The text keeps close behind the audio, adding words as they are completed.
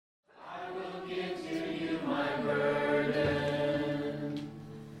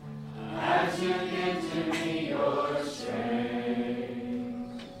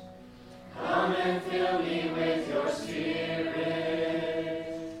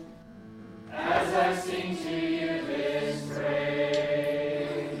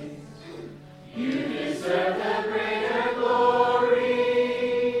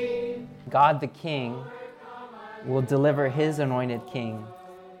God the King will deliver his anointed king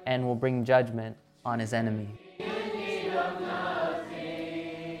and will bring judgment on his enemy.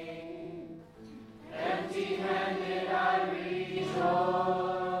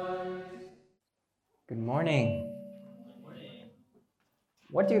 Good morning.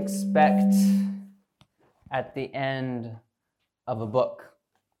 What do you expect at the end of a book?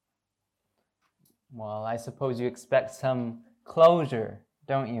 Well, I suppose you expect some closure,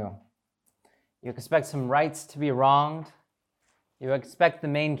 don't you? You expect some rights to be wronged. You expect the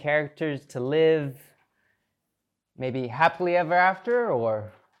main characters to live maybe happily ever after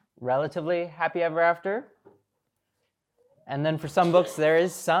or relatively happy ever after. And then for some books, there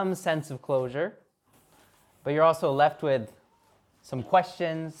is some sense of closure, but you're also left with some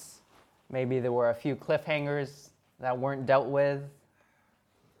questions. Maybe there were a few cliffhangers that weren't dealt with.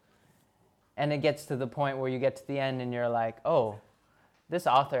 And it gets to the point where you get to the end and you're like, oh, this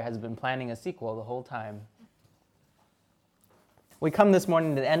author has been planning a sequel the whole time. We come this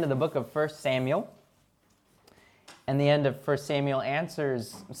morning to the end of the book of 1 Samuel. And the end of 1 Samuel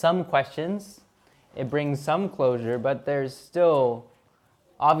answers some questions. It brings some closure, but there's still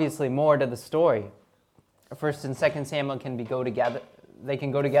obviously more to the story. 1st and 2nd Samuel can go together. They can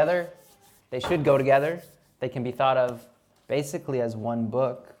go together. They should go together. They can be thought of basically as one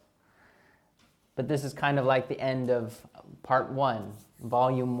book. But this is kind of like the end of part 1,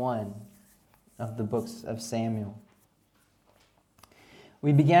 volume 1 of the books of Samuel.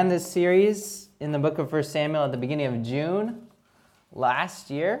 We began this series in the book of 1 Samuel at the beginning of June last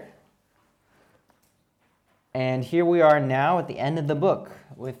year. And here we are now at the end of the book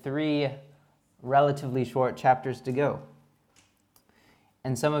with 3 relatively short chapters to go.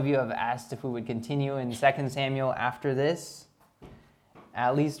 And some of you have asked if we would continue in 2 Samuel after this.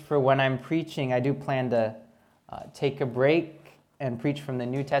 At least for when I'm preaching, I do plan to take a break and preach from the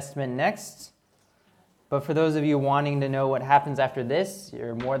New Testament next. But for those of you wanting to know what happens after this,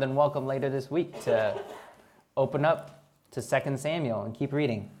 you're more than welcome later this week to open up to 2 Samuel and keep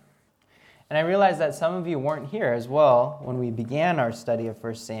reading. And I realize that some of you weren't here as well when we began our study of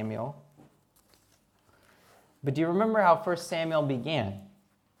 1 Samuel. But do you remember how 1 Samuel began?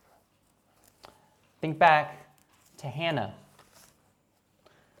 Think back to Hannah,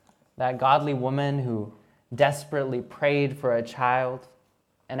 that godly woman who desperately prayed for a child.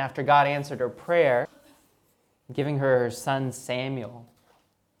 And after God answered her prayer, giving her son Samuel,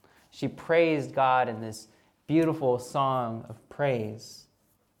 she praised God in this beautiful song of praise.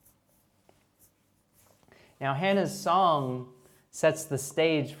 Now, Hannah's song sets the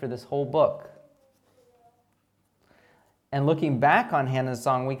stage for this whole book. And looking back on Hannah's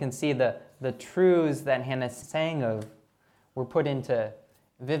song, we can see the truths that Hannah sang of were put into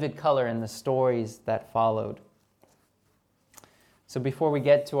vivid color in the stories that followed. So before we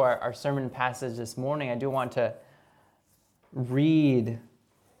get to our sermon passage this morning, I do want to read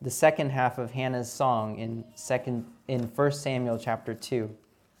the second half of Hannah's song in 1 Samuel chapter 2.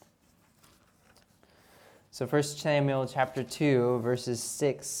 So 1 Samuel chapter 2, verses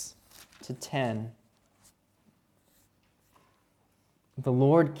 6 to 10. The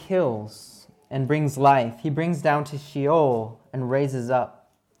Lord kills and brings life. He brings down to Sheol and raises up.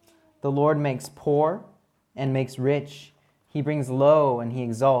 The Lord makes poor and makes rich. He brings low and he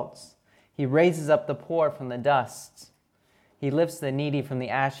exalts. He raises up the poor from the dust. He lifts the needy from the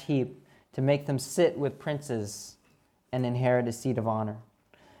ash heap to make them sit with princes and inherit a seat of honor.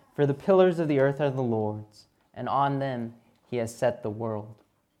 For the pillars of the earth are the Lord's, and on them he has set the world.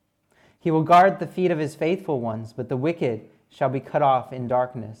 He will guard the feet of his faithful ones, but the wicked shall be cut off in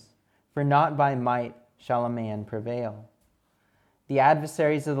darkness, for not by might shall a man prevail. The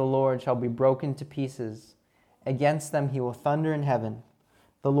adversaries of the Lord shall be broken to pieces. Against them he will thunder in heaven.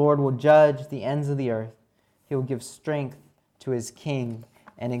 The Lord will judge the ends of the earth. He will give strength to his king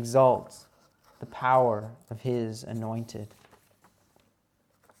and exalt the power of his anointed.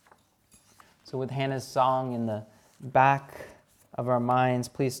 So with Hannah's song in the back of our minds,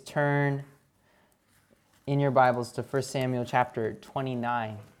 please turn in your Bibles to 1 Samuel chapter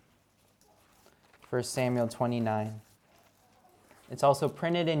 29. 1 Samuel 29. It's also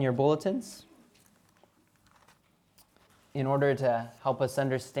printed in your bulletins. In order to help us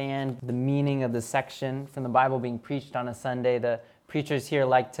understand the meaning of the section from the Bible being preached on a Sunday, the preachers here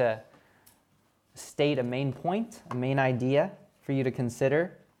like to state a main point, a main idea for you to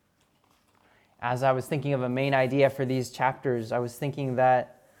consider. As I was thinking of a main idea for these chapters, I was thinking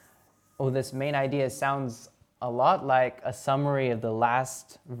that, this main idea sounds a lot like a summary of the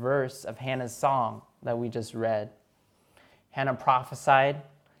last verse of Hannah's song that we just read. Hannah prophesied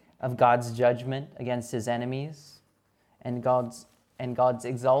of God's judgment against his enemies and God's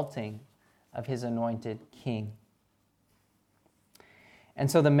exalting of his anointed king. And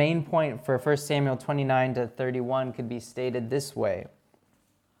so the main point for 1 Samuel 29 to 31 could be stated this way.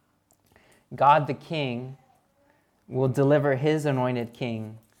 God the king will deliver his anointed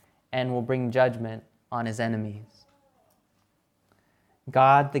king and will bring judgment on his enemies.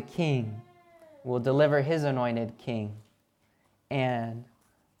 God the king will deliver his anointed king and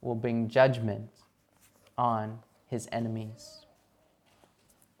will bring judgment on his enemies.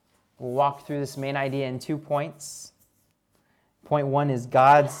 We'll walk through this main idea in 2 points. Point 1 is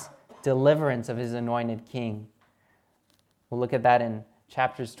God's deliverance of his anointed king. We'll look at that in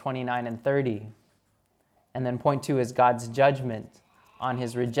chapters 29 and 30. And then point 2 is God's judgment on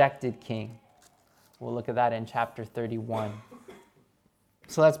his rejected king. We'll look at that in chapter 31.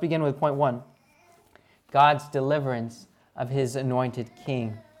 So let's begin with point 1. God's deliverance of his anointed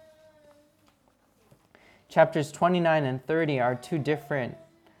king. Chapters 29 and 30 are 2 different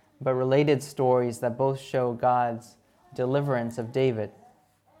but related stories that both show God's deliverance of David.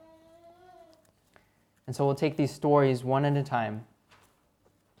 And so we'll take these stories one at a time.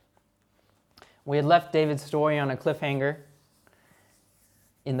 We had left David's story on a cliffhanger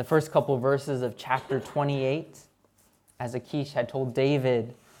in the first couple verses of chapter 28, as Achish had told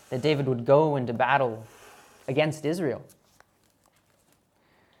David that David would go into battle against Israel.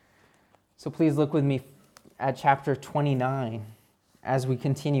 So please look with me at chapter 29 as we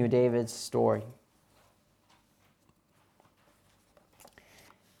continue David's story.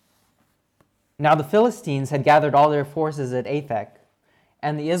 Now the Philistines had gathered all their forces at Aphek,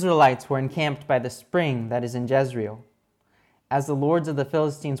 and the Israelites were encamped by the spring that is in Jezreel. As the lords of the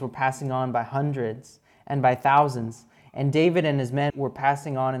Philistines were passing on by hundreds and by thousands, and David and his men were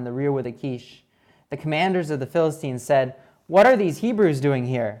passing on in the rear with Achish, the commanders of the Philistines said, "What are these Hebrews doing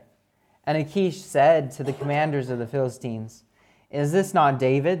here?" And Achish said to the commanders of the Philistines, "Is this not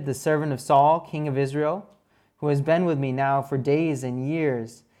David, the servant of Saul, king of Israel, who has been with me now for days and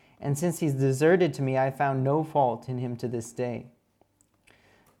years? And since he's deserted to me, I found no fault in him to this day."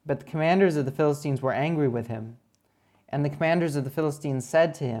 But the commanders of the Philistines were angry with him. And the commanders of the Philistines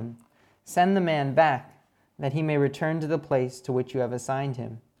said to him, "Send the man back, that he may return to the place to which you have assigned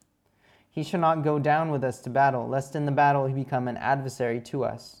him. He shall not go down with us to battle, lest in the battle he become an adversary to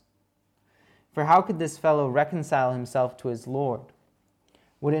us. For how could this fellow reconcile himself to his Lord?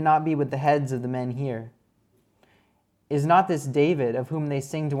 Would it not be with the heads of the men here? Is not this David, of whom they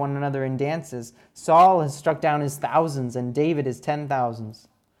sing to one another in dances? Saul has struck down his thousands, and David his 10,000s.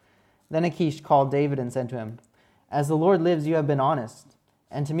 Then Achish called David and said to him, "As the Lord lives, you have been honest,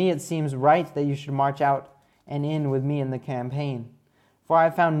 and to me it seems right that you should march out and in with me in the campaign. For I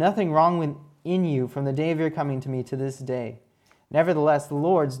have found nothing wrong in you from the day of your coming to me to this day. Nevertheless, the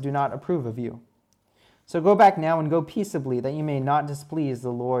lords do not approve of you. So go back now and go peaceably, that you may not displease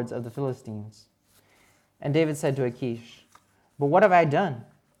the lords of the Philistines." And David said to Achish, "But what have I done?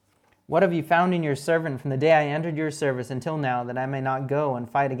 What have you found in your servant from the day I entered your service until now, that I may not go and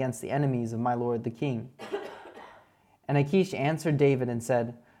fight against the enemies of my lord the king?" And Achish answered David and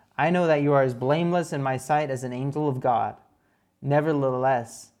said, "I know that you are as blameless in my sight as an angel of God.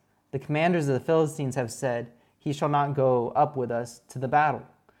 Nevertheless, the commanders of the Philistines have said, 'He shall not go up with us to the battle.'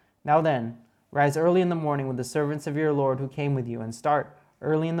 Now then, rise early in the morning with the servants of your Lord who came with you, and start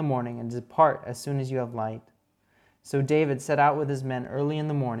early in the morning, and depart as soon as you have light." So David set out with his men early in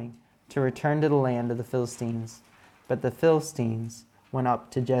the morning to return to the land of the Philistines. But the Philistines went up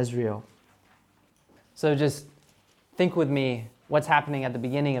to Jezreel. So just think with me what's happening at the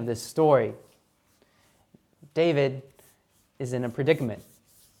beginning of this story. David is in a predicament.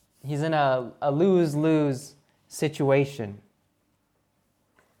 He's in a lose-lose situation.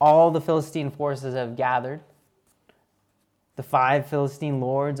 All the Philistine forces have gathered. The 5 Philistine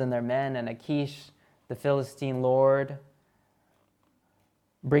lords and their men, and Achish, the Philistine lord,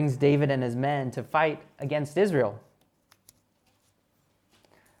 brings David and his men to fight against Israel.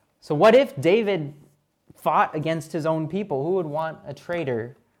 So what if David fought against his own people? Who would want a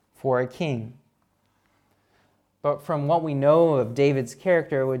traitor for a king? But from what we know of David's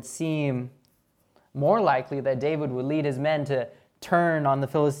character, it would seem more likely that David would lead his men to turn on the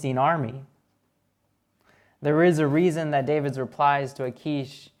Philistine army. There is a reason that David's replies to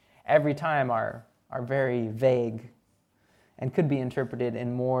Achish every time are very vague and could be interpreted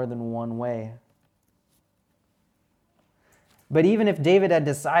in more than one way. But even if David had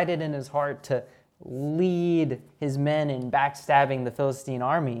decided in his heart to lead his men in backstabbing the Philistine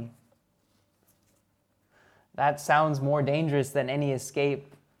army, that sounds more dangerous than any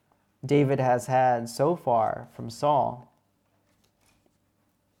escape David has had so far from Saul.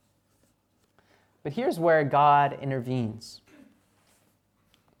 But here's where God intervenes.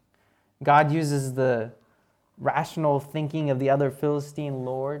 God uses the rational thinking of the other Philistine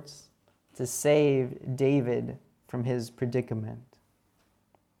lords to save David from his predicament.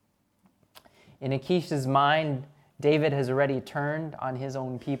 In Achish's mind, David has already turned on his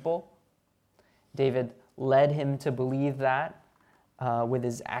own people. David led him to believe that with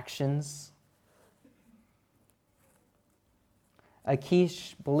his actions.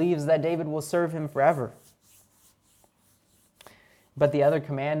 Achish believes that David will serve him forever. But the other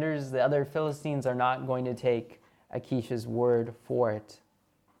commanders, the other Philistines, are not going to take Achish's word for it.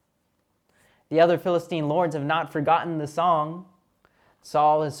 The other Philistine lords have not forgotten the song.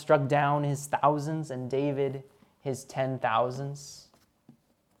 Saul has struck down his thousands and David his 10,000s.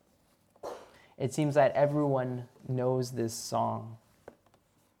 It seems that everyone knows this song.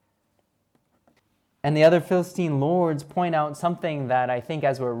 And the other Philistine lords point out something that I think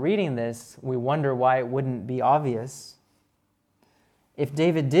as we're reading this, we wonder why it wouldn't be obvious. If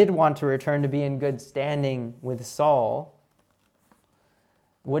David did want to return to be in good standing with Saul,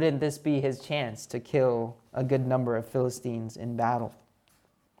 wouldn't this be his chance to kill a good number of Philistines in battle?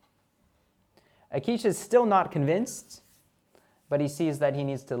 Achish is still not convinced, but he sees that he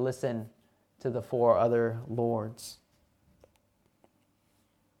needs to listen to the 4 other lords.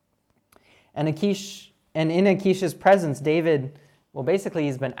 And in Achish's presence, David, basically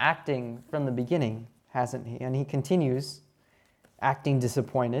he's been acting from the beginning, hasn't he? And he continues acting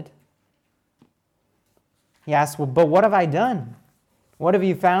disappointed. He asks, "Well, but what have I done? What have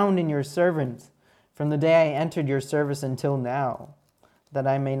you found in your servant from the day I entered your service until now, that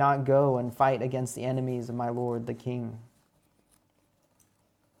I may not go and fight against the enemies of my lord the king?"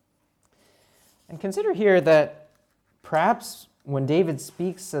 And consider here that perhaps when David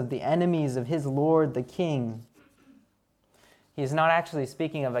speaks of the enemies of his lord the king, he is not actually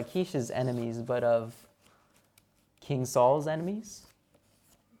speaking of Achish's enemies, but of King Saul's enemies,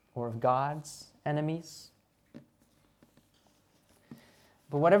 or of God's enemies.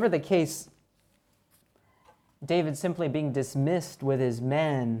 But whatever the case, David simply being dismissed with his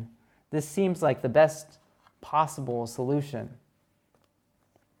men, this seems like the best possible solution.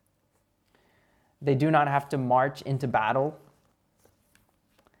 They do not have to march into battle,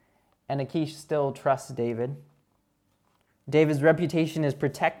 and Achish still trusts David. David's reputation is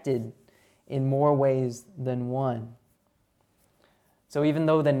protected in more ways than one. So even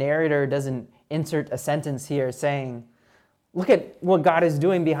though the narrator doesn't insert a sentence here saying, "Look at what God is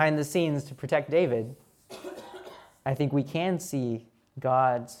doing behind the scenes to protect David," I think we can see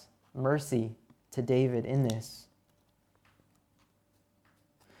God's mercy to David in this.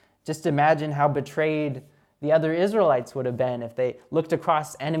 Just imagine how betrayed the other Israelites would have been if they looked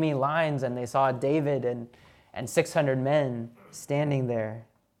across enemy lines and they saw David and 600 men standing there.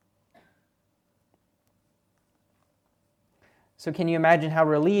 So can you imagine how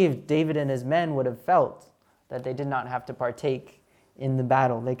relieved David and his men would have felt that they did not have to partake in the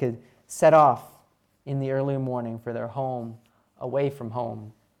battle? They could set off in the early morning for their home, away from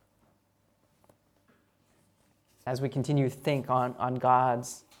home. As we continue to think on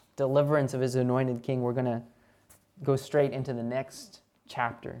God's deliverance of his anointed king, we're going to go straight into the next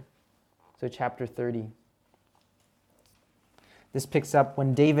chapter. So chapter 30. This picks up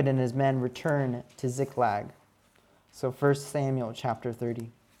when David and his men return to Ziklag. So 1 Samuel chapter 30.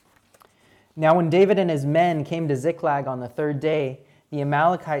 Now when David and his men came to Ziklag on the 3rd day, the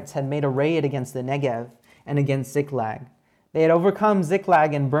Amalekites had made a raid against the Negev and against Ziklag. They had overcome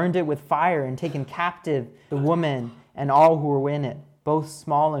Ziklag and burned it with fire and taken captive the women and all who were in it, both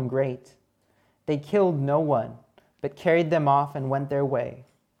small and great. They killed no one, but carried them off and went their way.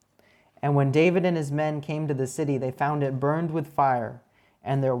 And when David and his men came to the city, they found it burned with fire,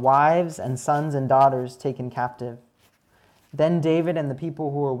 and their wives and sons and daughters taken captive. Then David and the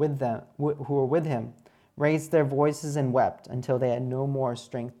people who were with him raised their voices and wept until they had no more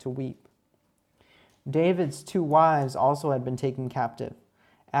strength to weep. David's 2 wives also had been taken captive,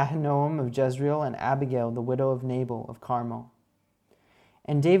 Ahinoam of Jezreel and Abigail, the widow of Nabal of Carmel.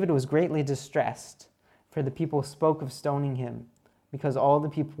 And David was greatly distressed, for the people spoke of stoning him, because all the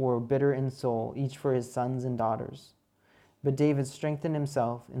people were bitter in soul, each for his sons and daughters. But David strengthened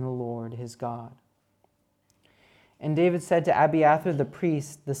himself in the Lord his God. And David said to Abiathar the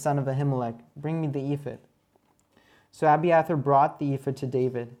priest, the son of Ahimelech, "Bring me the ephod." So Abiathar brought the ephod to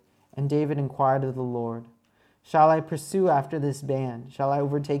David, and David inquired of the Lord, "Shall I pursue after this band? Shall I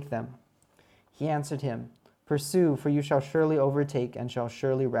overtake them?" He answered him, "Pursue, for you shall surely overtake and shall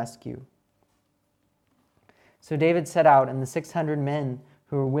surely rescue." So David set out, and the 600 men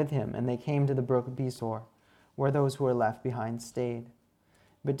who were with him, and they came to the brook Besor, where those who were left behind stayed.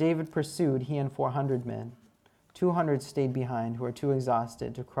 But David pursued, he and 400 men. 200 stayed behind, who were too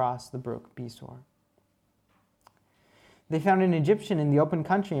exhausted to cross the brook Besor. They found an Egyptian in the open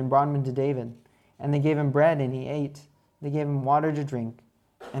country and brought him to David. And they gave him bread, and he ate. They gave him water to drink,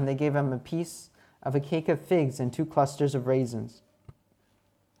 and they gave him a piece of a cake of figs and 2 clusters of raisins.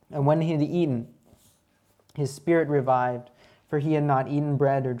 And when he had eaten, his spirit revived, for he had not eaten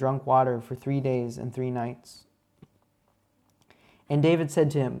bread or drunk water for 3 days and 3 nights. And David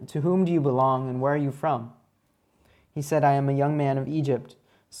said to him, "To whom do you belong, and where are you from?" He said, "I am a young man of Egypt,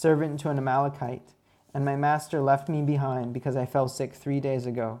 servant to an Amalekite, and my master left me behind because I fell sick 3 days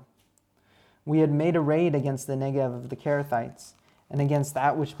ago. We had made a raid against the Negev of the Kerethites, and against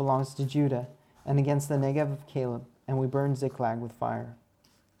that which belongs to Judah, and against the Negev of Caleb, and we burned Ziklag with fire."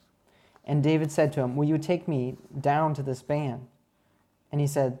 And David said to him, "Will you take me down to this band?" And he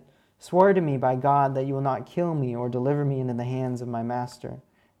said, "Swear to me by God that you will not kill me or deliver me into the hands of my master,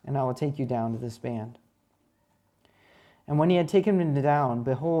 and I will take you down to this band." And when he had taken them down,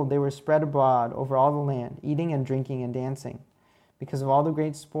 behold, they were spread abroad over all the land, eating and drinking and dancing, because of all the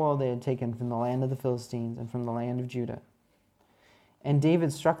great spoil they had taken from the land of the Philistines and from the land of Judah. And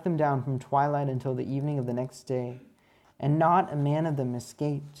David struck them down from twilight until the evening of the next day, and not a man of them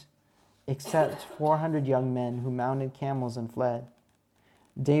escaped, except 400 young men who mounted camels and fled.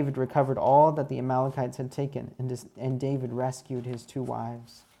 David recovered all that the Amalekites had taken, and David rescued his 2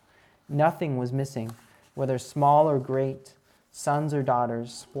 wives. Nothing was missing, whether small or great, sons or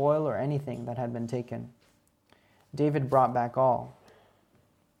daughters, spoil or anything that had been taken. David brought back all.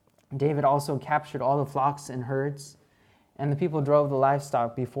 David also captured all the flocks and herds, and the people drove the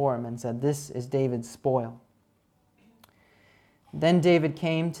livestock before him and said, "This is David's spoil." Then David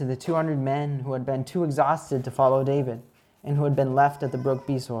came to the 200 men who had been too exhausted to follow David, and who had been left at the brook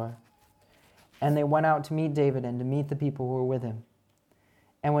Besor. And they went out to meet David and to meet the people who were with him.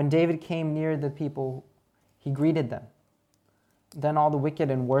 And when David came near the people, he greeted them. Then all the wicked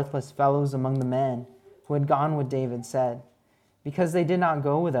and worthless fellows among the men who had gone with David said, "Because they did not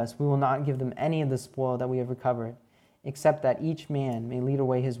go with us, we will not give them any of the spoil that we have recovered, except that each man may lead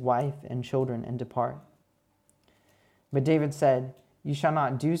away his wife and children and depart." But David said, "You shall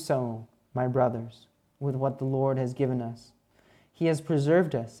not do so, my brothers, with what the Lord has given us. He has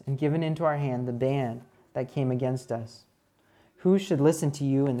preserved us and given into our hand the band that came against us. Who should listen to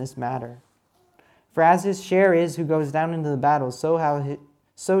you in this matter? For as his share is who goes down into the battle, so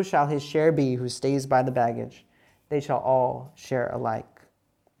shall his share be who stays by the baggage. They shall all share alike."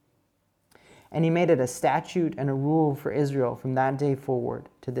 And he made it a statute and a rule for Israel from that day forward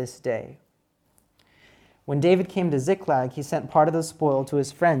to this day. When David came to Ziklag, he sent part of the spoil to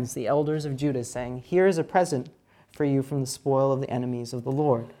his friends, the elders of Judah, saying, "Here is a present for you from the spoil of the enemies of the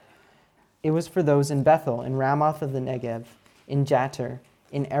Lord." It was for those in Bethel, in Ramoth of the Negev, in Jattir,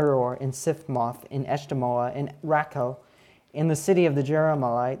 in Eror, in Siphmoth, in Eshtemoa, in Rachel, in the city of the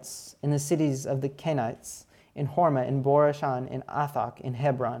Jerahmeelites, in the cities of the Kenites, in Hormah, in Borashan, in Athach, in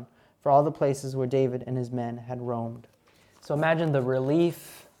Hebron, for all the places where David and his men had roamed. So imagine the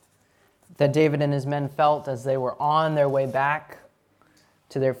relief that David and his men felt as they were on their way back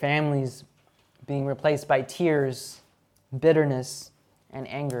to their families, being replaced by tears, bitterness, and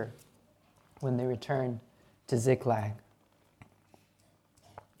anger when they returned to Ziklag.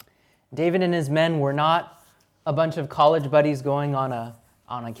 David and his men were not a bunch of college buddies going on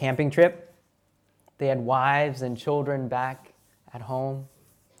a camping trip. They had wives and children back at home,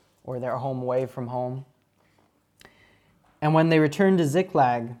 or their home away from home. And when they returned to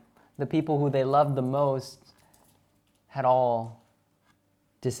Ziklag, the people who they loved the most had all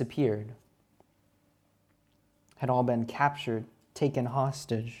disappeared, had all been captured, taken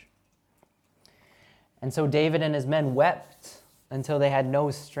hostage. And so David and his men wept until they had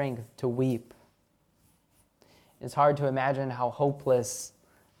no strength to weep. It's hard to imagine how hopeless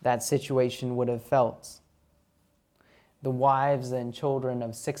that situation would have felt. The wives and children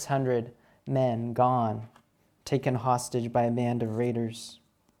of 600 men gone, taken hostage by a band of raiders.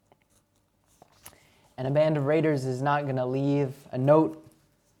 And a band of raiders is not going to leave a note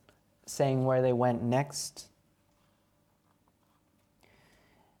saying where they went next.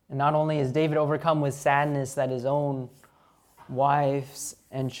 And not only is David overcome with sadness that his own wives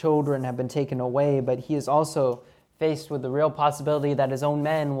and children have been taken away, but he is also faced with the real possibility that his own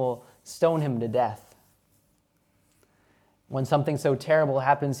men will stone him to death. When something so terrible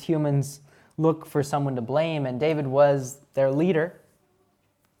happens, humans look for someone to blame, and David was their leader.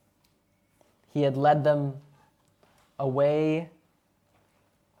 He had led them away.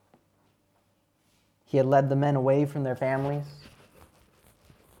 He had led the men away from their families.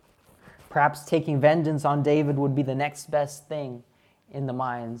 Perhaps taking vengeance on David would be the next best thing in the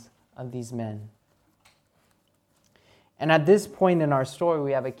minds of these men. And at this point in our story,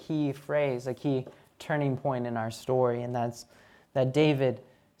 we have a key phrase, a key turning point in our story, and that's that David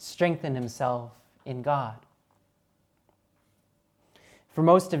strengthened himself in God. For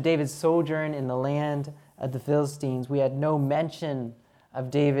most of David's sojourn in the land of the Philistines, we had no mention of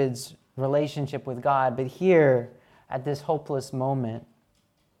David's relationship with God. But here, at this hopeless moment,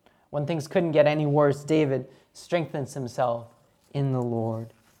 when things couldn't get any worse, David strengthens himself in the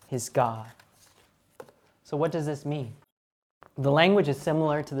Lord, his God. So what does this mean? The language is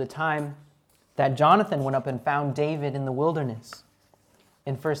similar to the time that Jonathan went up and found David in the wilderness.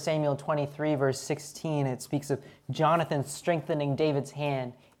 In 1 Samuel 23, verse 16, it speaks of Jonathan strengthening David's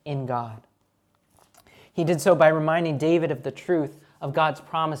hand in God. He did so by reminding David of the truth of God's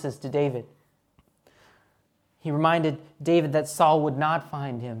promises to David. He reminded David that Saul would not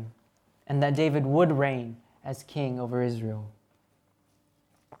find him and that David would reign as king over Israel.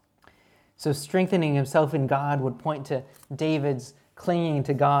 So strengthening himself in God would point to David's clinging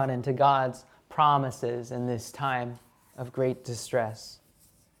to God and to God's promises in this time of great distress.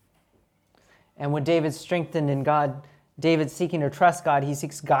 And with David strengthened in God, David seeking to trust God, he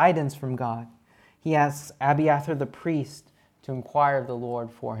seeks guidance from God. He asks Abiathar the priest to inquire of the Lord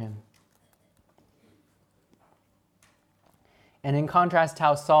for him. And in contrast to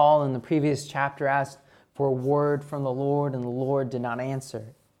how Saul in the previous chapter asked for a word from the Lord and the Lord did not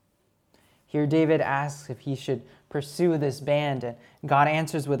answer, here David asks if he should pursue this band, and God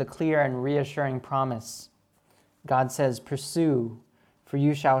answers with a clear and reassuring promise. God says, "Pursue, for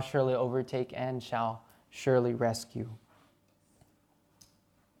you shall surely overtake and shall surely rescue."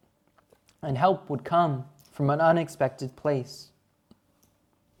 And help would come from an unexpected place.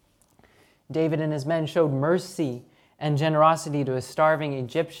 David and his men showed mercy and generosity to a starving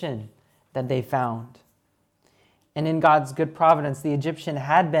Egyptian that they found. And in God's good providence, the Egyptian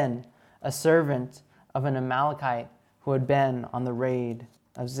had been a servant of an Amalekite who had been on the raid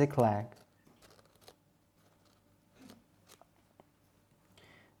of Ziklag.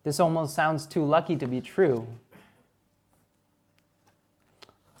 This almost sounds too lucky to be true.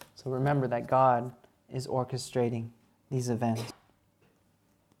 So remember that God is orchestrating these events.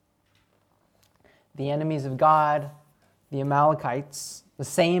 The enemies of God, the Amalekites, the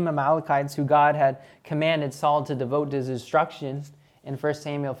same Amalekites who God had commanded Saul to devote to his destruction in 1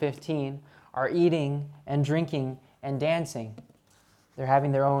 Samuel 15, are eating and drinking and dancing. They're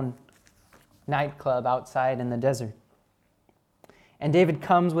having their own nightclub outside in the desert. And David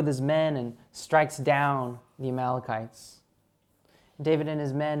comes with his men and strikes down the Amalekites. David and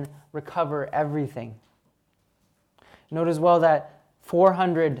his men recover everything. Note as well that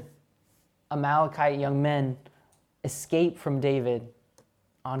 400 Amalekite young men escape from David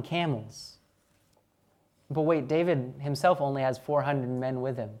on camels. But wait, David himself only has 400 men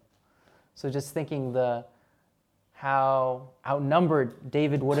with him. So just thinking how outnumbered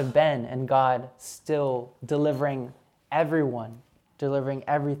David would have been, and God still delivering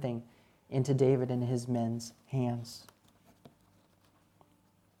everything into David and his men's hands.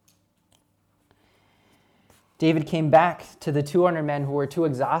 David came back to the 200 men who were too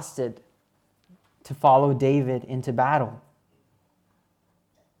exhausted to follow David into battle.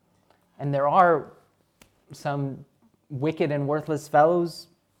 And there are some wicked and worthless fellows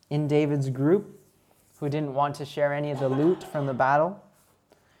in David's group who didn't want to share any of the loot from the battle.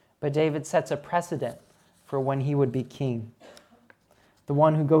 But David sets a precedent for when he would be king. The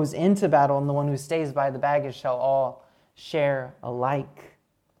one who goes into battle and the one who stays by the baggage shall all share alike.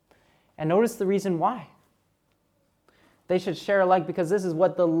 And notice the reason why. They should share alike because this is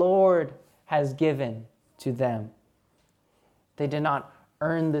what the Lord has given to them. They did not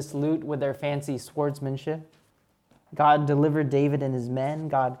earn this loot with their fancy swordsmanship. God delivered David and his men.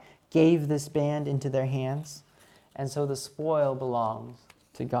 God gave this band into their hands. And so the spoil belongs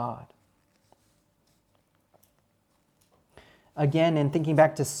to God. Again, in thinking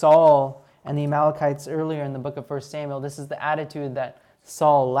back to Saul and the Amalekites earlier in the book of 1 Samuel, this is the attitude that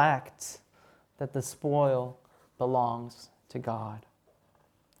Saul lacked, that the spoil belongs to God.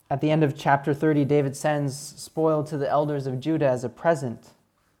 At the end of chapter 30, David sends spoil to the elders of Judah as a present.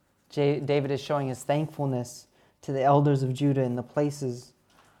 David is showing his thankfulness to the elders of Judah in the places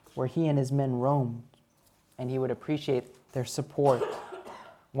where he and his men roamed, and he would appreciate their support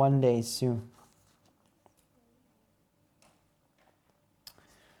one day soon.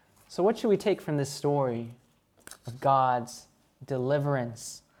 So what should we take from this story of God's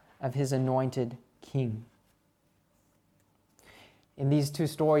deliverance of his anointed king? In these two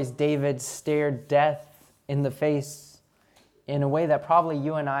stories, David stared death in the face in a way that probably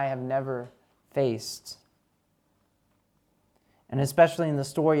you and I have never faced. And especially in the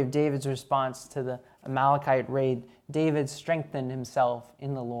story of David's response to the Amalekite raid, David strengthened himself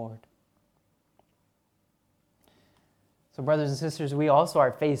in the Lord. So brothers and sisters, we also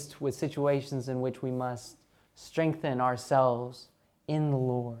are faced with situations in which we must strengthen ourselves in the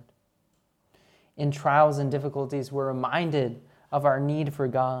Lord. In trials and difficulties, we're reminded of our need for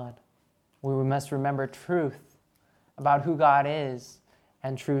God, where we must remember truth about who God is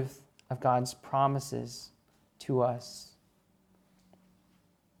and truth of God's promises to us.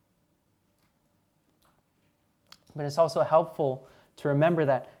 But it's also helpful to remember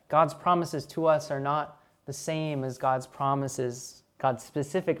that God's promises to us are not the same as God's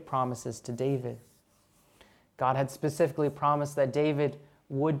specific promises to David. God had specifically promised that David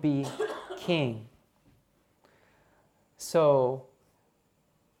would be king. So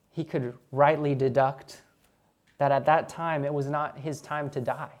he could rightly deduct that at that time it was not his time to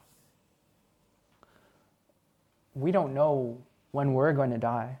die. We don't know when we're going to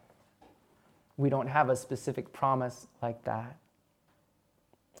die. We don't have a specific promise like that.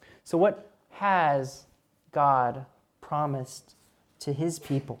 So what has God promised to his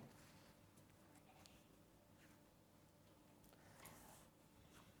people?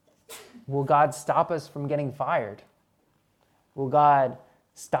 Will God stop us from getting fired? Will God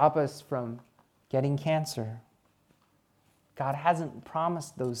stop us from getting cancer? God hasn't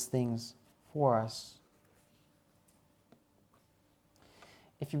promised those things for us.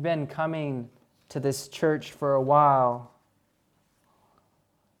 If you've been coming to this church for a while,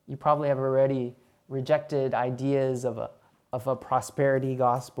 you probably have already rejected ideas of a prosperity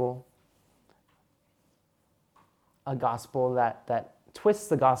gospel, a gospel that twists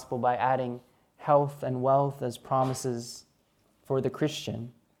the gospel by adding health and wealth as promises for the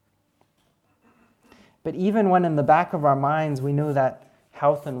Christian. But even when in the back of our minds we know that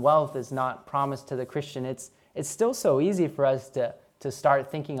health and wealth is not promised to the Christian, it's still so easy for us to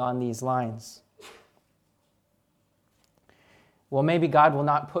start thinking on these lines. Well, maybe God will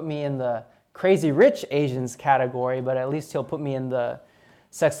not put me in the crazy rich Asians category, but at least he'll put me in the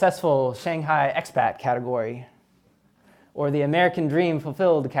successful Shanghai expat category, or the American dream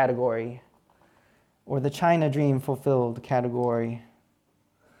fulfilled category, or the China dream fulfilled category.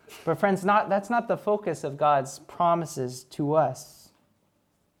 But friends, that's not the focus of God's promises to us.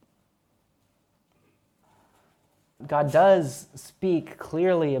 God does speak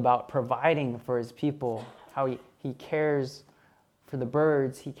clearly about providing for his people, how he cares for the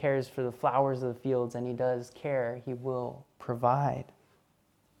birds, he cares for the flowers of the fields, and he does care, he will provide.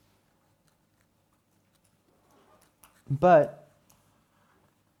 But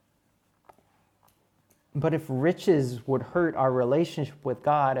if riches would hurt our relationship with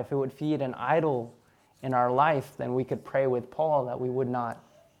God, if it would feed an idol in our life, then we could pray with Paul that we would not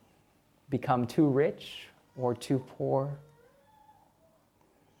become too rich or too poor.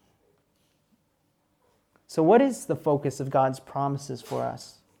 So what is the focus of God's promises for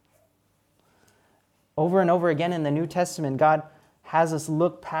us? Over and over again in the New Testament, God has us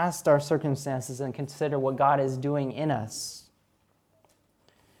look past our circumstances and consider what God is doing in us.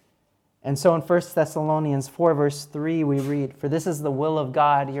 And so in 1 Thessalonians 4, verse 3, we read, "For this is the will of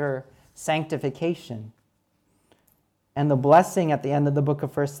God, your sanctification." And the blessing at the end of the book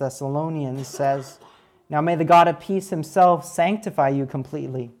of 1 Thessalonians says, "Now may the God of peace himself sanctify you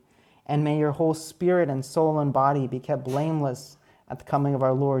completely, and may your whole spirit and soul and body be kept blameless at the coming of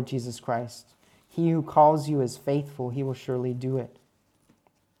our Lord Jesus Christ. He who calls you is faithful, he will surely do it."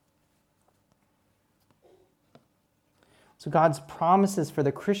 So God's promises for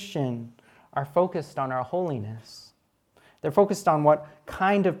the Christian are focused on our holiness. They're focused on what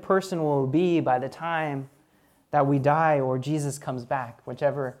kind of person we'll be by the time that we die or Jesus comes back,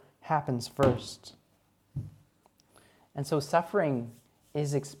 whichever happens first. And so suffering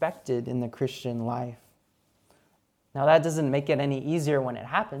is expected in the Christian life. Now that doesn't make it any easier when it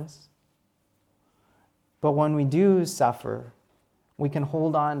happens. But when we do suffer, we can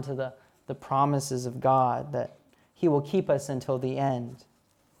hold on to the promises of God that he will keep us until the end.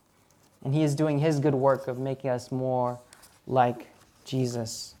 And he is doing his good work of making us more like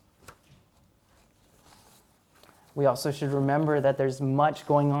Jesus. We also should remember that there's much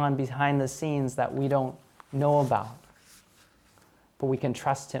going on behind the scenes that we don't know about. But we can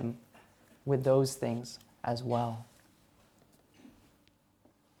trust him with those things as well.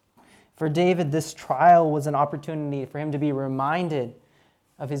 For David, this trial was an opportunity for him to be reminded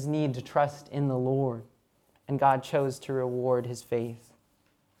of his need to trust in the Lord, and God chose to reward his faith.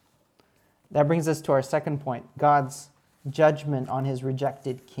 That brings us to our second point, God's judgment on his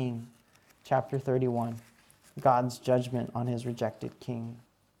rejected king. Chapter 31, God's judgment on his rejected king.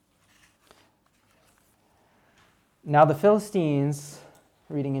 Now the Philistines,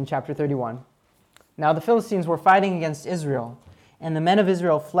 reading in chapter 31, now the Philistines were fighting against Israel, and the men of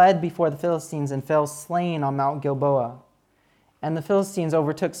Israel fled before the Philistines and fell slain on Mount Gilboa. And the Philistines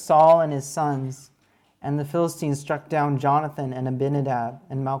overtook Saul and his sons, and the Philistines struck down Jonathan and Abinadab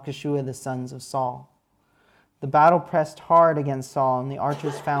and Malchishua, the sons of Saul. The battle pressed hard against Saul, and the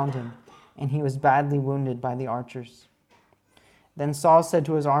archers found him, and he was badly wounded by the archers. Then Saul said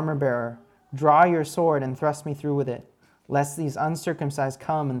to his armor-bearer, "Draw your sword and thrust me through with it, lest these uncircumcised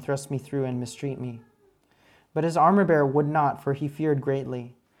come and thrust me through and mistreat me." But his armor-bearer would not, for he feared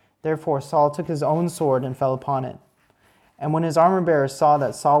greatly. Therefore Saul took his own sword and fell upon it. And when his armor-bearer saw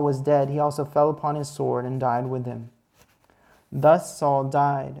that Saul was dead, he also fell upon his sword and died with him. Thus Saul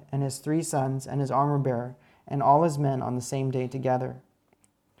died, and his 3 sons, and his armor-bearer, and all his men on the same day together.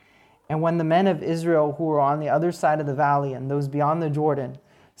 And when the men of Israel who were on the other side of the valley and those beyond the Jordan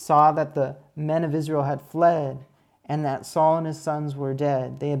saw that the men of Israel had fled, and that Saul and his sons were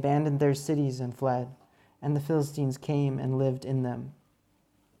dead, they abandoned their cities and fled, and the Philistines came and lived in them.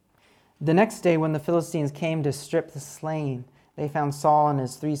 The next day, when the Philistines came to strip the slain, they found Saul and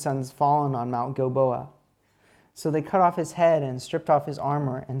his 3 sons fallen on Mount Gilboa. So they cut off his head and stripped off his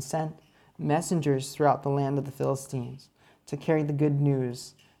armor and sent messengers throughout the land of the Philistines to carry the good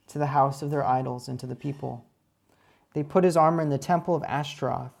news to the house of their idols and to the people. They put his armor in the temple of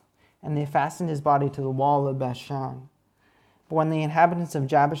Ashtaroth, and they fastened his body to the wall of Bashan. But when the inhabitants of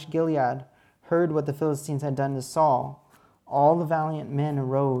Jabesh-Gilead heard what the Philistines had done to Saul, all the valiant men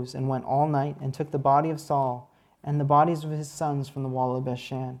arose and went all night and took the body of Saul and the bodies of his sons from the wall of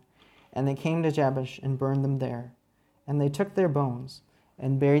Bashan. And they came to Jabesh and burned them there. And they took their bones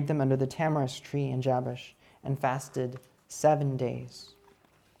and buried them under the tamarisk tree in Jabesh and fasted 7 days.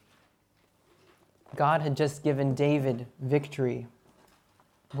 God had just given David victory.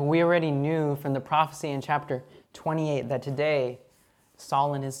 But we already knew from the prophecy in chapter 28 that today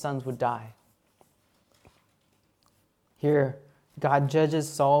Saul and his sons would die. Here, God judges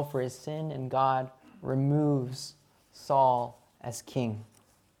Saul for his sin, and God removes Saul as king.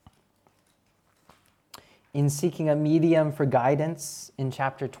 In seeking a medium for guidance in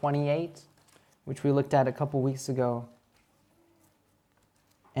chapter 28, which we looked at a couple weeks ago,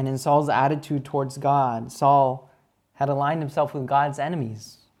 and in Saul's attitude towards God, Saul had aligned himself with God's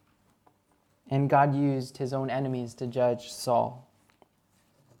enemies, and God used his own enemies to judge Saul.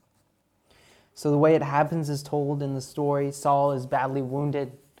 So the way it happens is told in the story. Saul is badly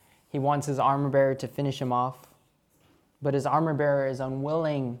wounded. He wants his armor-bearer to finish him off, but his armor-bearer is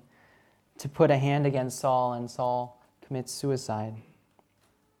unwilling to put a hand against Saul, and Saul commits suicide.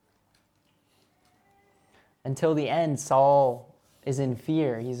 Until the end, Saul is in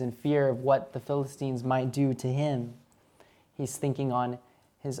fear. He's in fear of what the Philistines might do to him. He's thinking on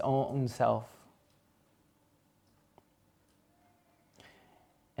his own self.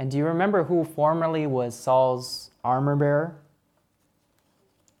 And do you remember who formerly was Saul's armor-bearer?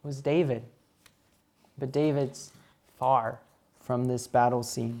 It was David. But David's far from this battle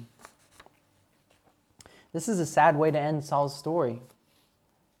scene. This is a sad way to end Saul's story.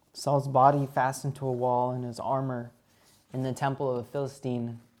 Saul's body fastened to a wall and his armor in the temple of a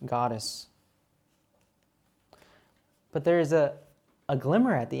Philistine goddess. But there is a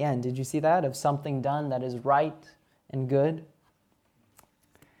glimmer at the end. Did you see that? Of something done that is right and good.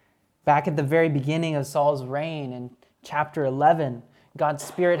 Back at the very beginning of Saul's reign in chapter 11, God's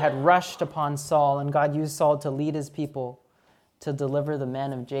Spirit had rushed upon Saul, and God used Saul to lead his people to deliver the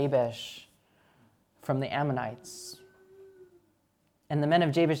men of Jabesh from the Ammonites. And the men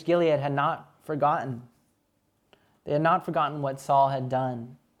of Jabesh-Gilead had not forgotten. They had not forgotten what Saul had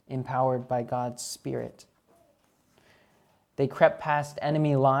done, empowered by God's Spirit. They crept past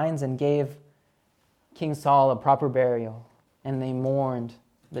enemy lines and gave King Saul a proper burial, and they mourned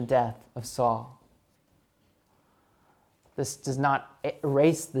the death of Saul. This does not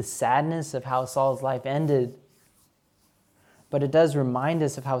erase the sadness of how Saul's life ended, but it does remind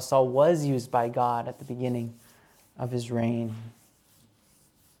us of how Saul was used by God at the beginning of his reign.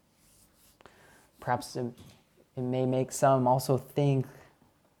 Perhaps it may make some also think,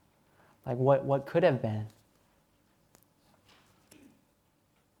 like, what could have been?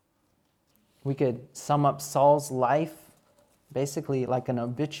 We could sum up Saul's life basically like an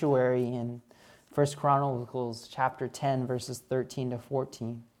obituary in 1 Chronicles chapter 10, verses 13 to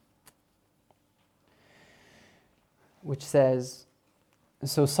 14, which says,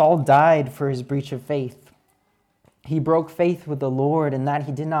 "So Saul died for his breach of faith. He broke faith with the Lord in that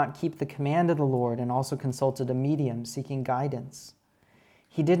he did not keep the command of the Lord, and also consulted a medium seeking guidance.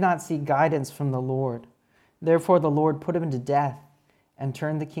 He did not seek guidance from the Lord. Therefore the Lord put him to death and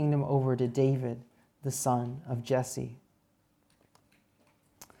turned the kingdom over to David, the son of Jesse.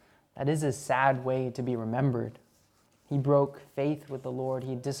 That is a sad way to be remembered. He broke faith with the Lord.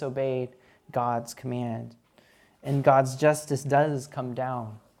 He disobeyed God's command. And God's justice does come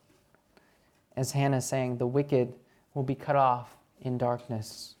down. As Hannah sang, the wicked will be cut off in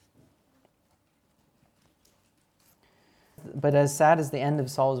darkness. But as sad as the end of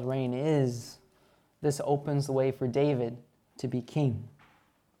Saul's reign is, this opens the way for David to be king.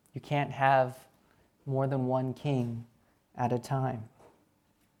 You can't have more than one king at a time.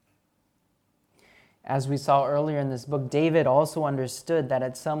 As we saw earlier in this book, David also understood that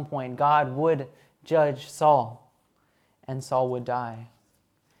at some point God would judge Saul, and Saul would die.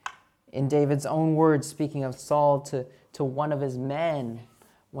 In David's own words, speaking of Saul to one of his men,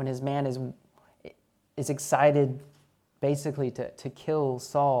 when his man is excited basically to kill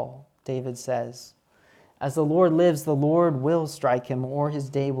Saul, David says, "As the Lord lives, the Lord will strike him, or his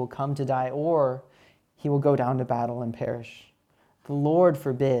day will come to die, or he will go down to battle and perish. The Lord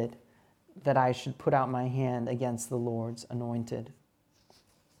forbid that I should put out my hand against the Lord's anointed."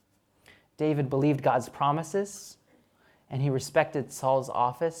 David believed God's promises, and he respected Saul's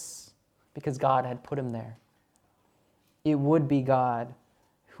office because God had put him there. It would be God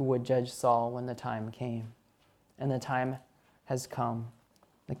who would judge Saul when the time came. And the time has come.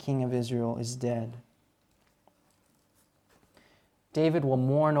 The king of Israel is dead. David will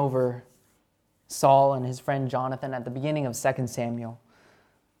mourn over Saul and his friend Jonathan at the beginning of 2 Samuel.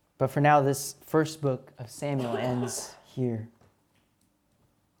 But for now, this first book of Samuel ends here.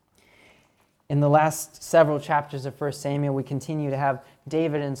 In the last several chapters of 1 Samuel, we continue to have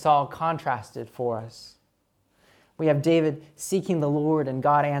David and Saul contrasted for us. We have David seeking the Lord and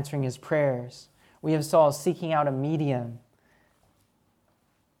God answering his prayers. We have Saul seeking out a medium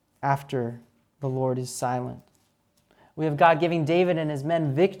after the Lord is silent. We have God giving David and his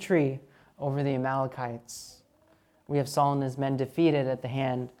men victory over the Amalekites. We have Saul and his men defeated at the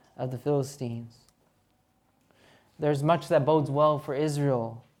hand of the Philistines. There's much that bodes well for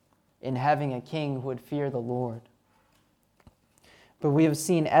Israel in having a king who would fear the Lord. But we have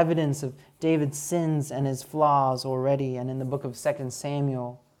seen evidence of David's sins and his flaws already, and in the book of 2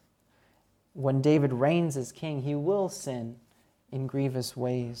 Samuel, when David reigns as king, he will sin in grievous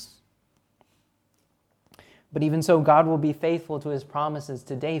ways. But even so, God will be faithful to his promises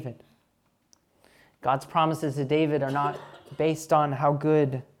to David. God's promises to David are not based on how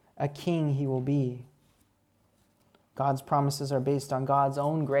good a king he will be. God's promises are based on God's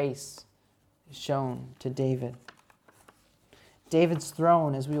own grace shown to David. David's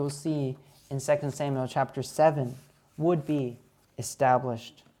throne, as we will see in 2 Samuel chapter 7, would be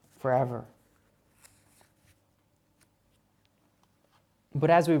established forever. But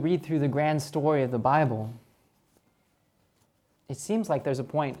as we read through the grand story of the Bible, it seems like there's a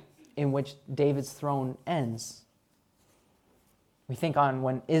point in which David's throne ends. We think on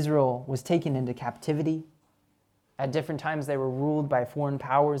when Israel was taken into captivity. At different times they were ruled by foreign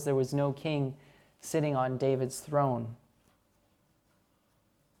powers. There was no king sitting on David's throne.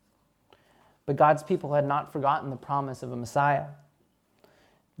 But God's people had not forgotten the promise of a Messiah.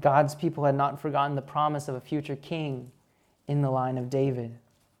 God's people had not forgotten the promise of a future king in the line of David.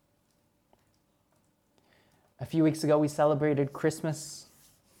 A few weeks ago, we celebrated Christmas.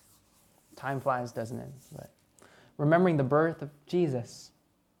 Time flies, doesn't it? But remembering the birth of Jesus.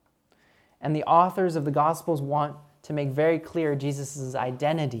 And the authors of the Gospels want to make very clear Jesus'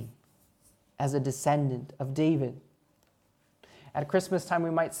 identity as a descendant of David. At Christmas time, we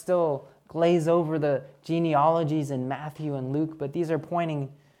might still glaze over the genealogies in Matthew and Luke, but these are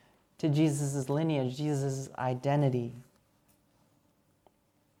pointing to Jesus' lineage, Jesus' identity.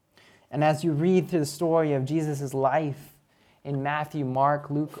 And as you read through the story of Jesus' life in Matthew, Mark,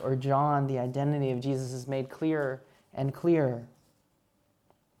 Luke, or John, the identity of Jesus is made clearer and clearer.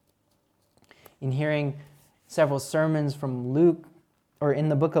 In hearing several sermons from Luke, or in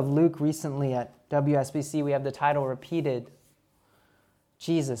the book of Luke recently at WSBC, we have the title repeated,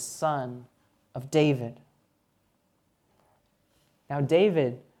 Jesus, Son of David. Now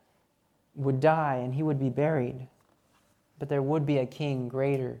David would die and he would be buried, but there would be a king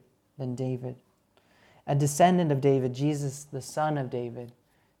greater than David. A descendant of David, Jesus, the Son of David,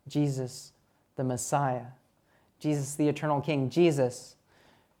 Jesus, the Messiah, Jesus, the eternal King, Jesus,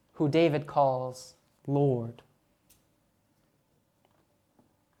 who David calls Lord.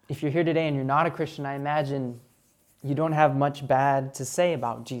 If you're here today and you're not a Christian, I imagine you don't have much bad to say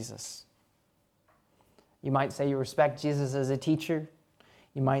about Jesus. You might say you respect Jesus as a teacher.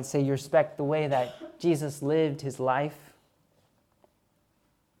 You might say you respect the way that Jesus lived his life.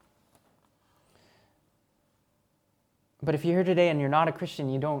 But if you're here today and you're not a Christian,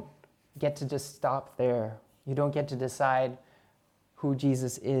 you don't get to just stop there. You don't get to decide who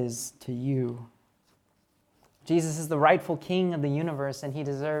Jesus is to you. Jesus is the rightful king of the universe, and he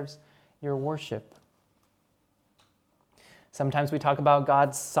deserves your worship. Sometimes we talk about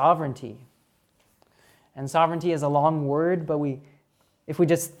God's sovereignty. And sovereignty is a long word, but if we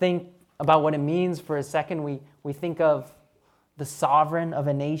just think about what it means for a second, we think of the sovereign of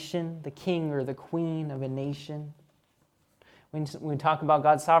a nation, the king or the queen of a nation. When we talk about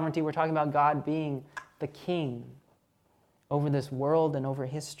God's sovereignty, we're talking about God being the king over this world and over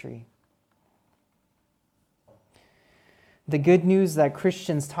history. The good news that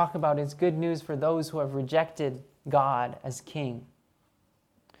Christians talk about is good news for those who have rejected God as king.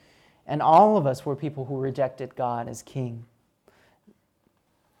 And all of us were people who rejected God as king.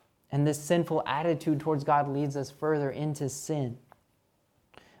 And this sinful attitude towards God leads us further into sin.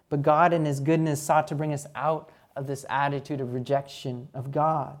 But God in his goodness sought to bring us out of this attitude of rejection of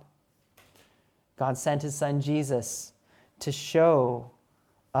God. God sent his son Jesus to show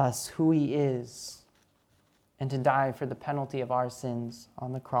us who he is and to die for the penalty of our sins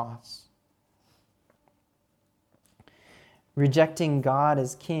on the cross. Rejecting God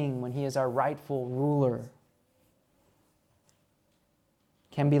as king when he is our rightful ruler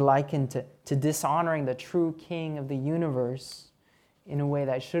can be likened to dishonoring the true king of the universe in a way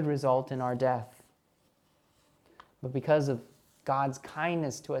that should result in our death. But because of God's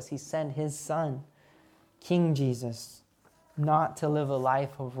kindness to us, he sent his son, King Jesus, not to live a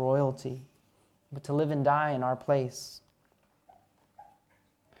life of royalty, but to live and die in our place.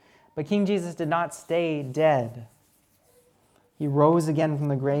 But King Jesus did not stay dead. He rose again from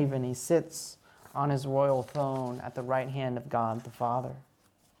the grave, and he sits on his royal throne at the right hand of God the Father.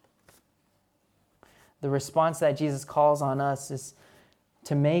 The response that Jesus calls on us is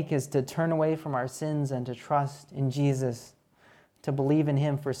to turn away from our sins and to trust in Jesus, to believe in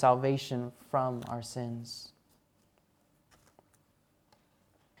him for salvation from our sins.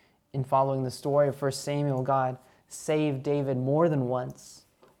 In following the story of 1 Samuel, God saved David more than once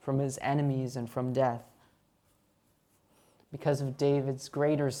from his enemies and from death. Because of David's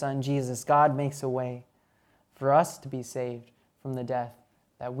greater son, Jesus, God makes a way for us to be saved from the death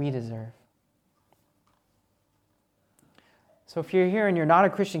that we deserve. So if you're here and you're not a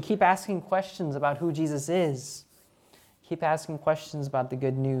Christian, keep asking questions about who Jesus is. Keep asking questions about the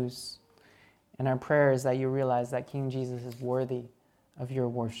good news. And our prayer is that you realize that King Jesus is worthy of your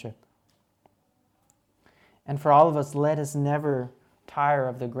worship. And for all of us, let us never tire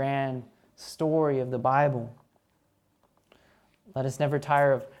of the grand story of the Bible. Let us never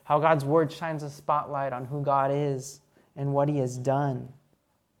tire of how God's word shines a spotlight on who God is and what he has done.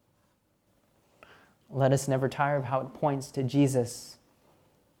 Let us never tire of how it points to Jesus,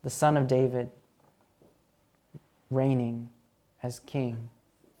 the Son of David, reigning as King.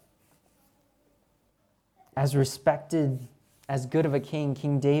 As respected, as good of a king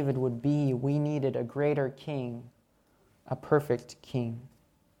King David would be, we needed a greater king, a perfect king.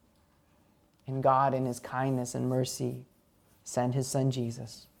 And God, in his kindness and mercy, sent his son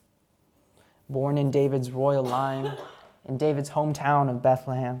Jesus. Born in David's royal line, in David's hometown of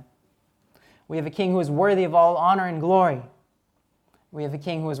Bethlehem. We have a king who is worthy of all honor and glory. We have a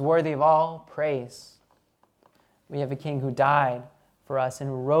king who is worthy of all praise. We have a king who died for us and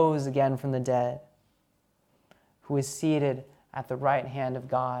who rose again from the dead, who is seated at the right hand of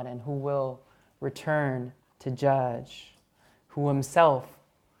God and who will return to judge, who himself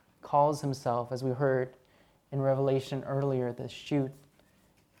calls himself, as we heard in Revelation earlier, the shoot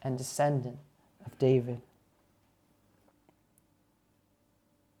and descendant of David.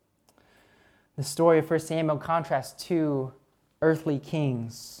 The story of 1 Samuel contrasts two earthly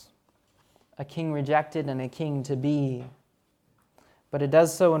kings, a king rejected and a king to be. But it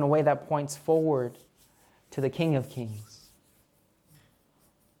does so in a way that points forward to the King of Kings.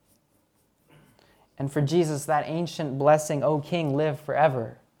 And for Jesus, that ancient blessing, "O King, live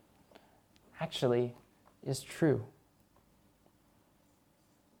forever," actually is true.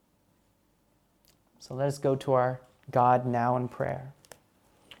 So let us go to our God now in prayer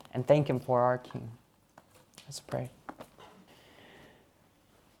and thank him for our King. Let's pray.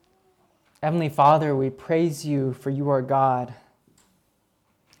 Heavenly Father, we praise you for you are God,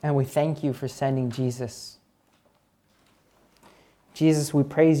 and we thank you for sending Jesus. Jesus, we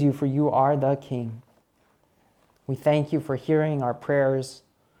praise you for you are the King. We thank you for hearing our prayers,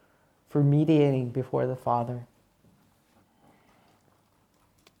 for mediating before the Father.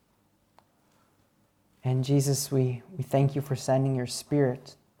 And Jesus, we thank you for sending your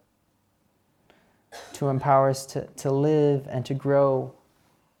Spirit to empower us to live and to grow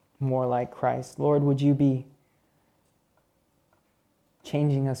more like Christ. Lord, would you be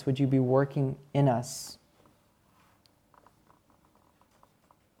changing us? Would you be working in us?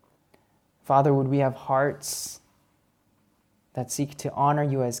 Father, would we have hearts that seek to honor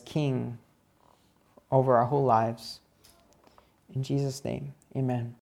you as King over our whole lives? In Jesus' name, amen.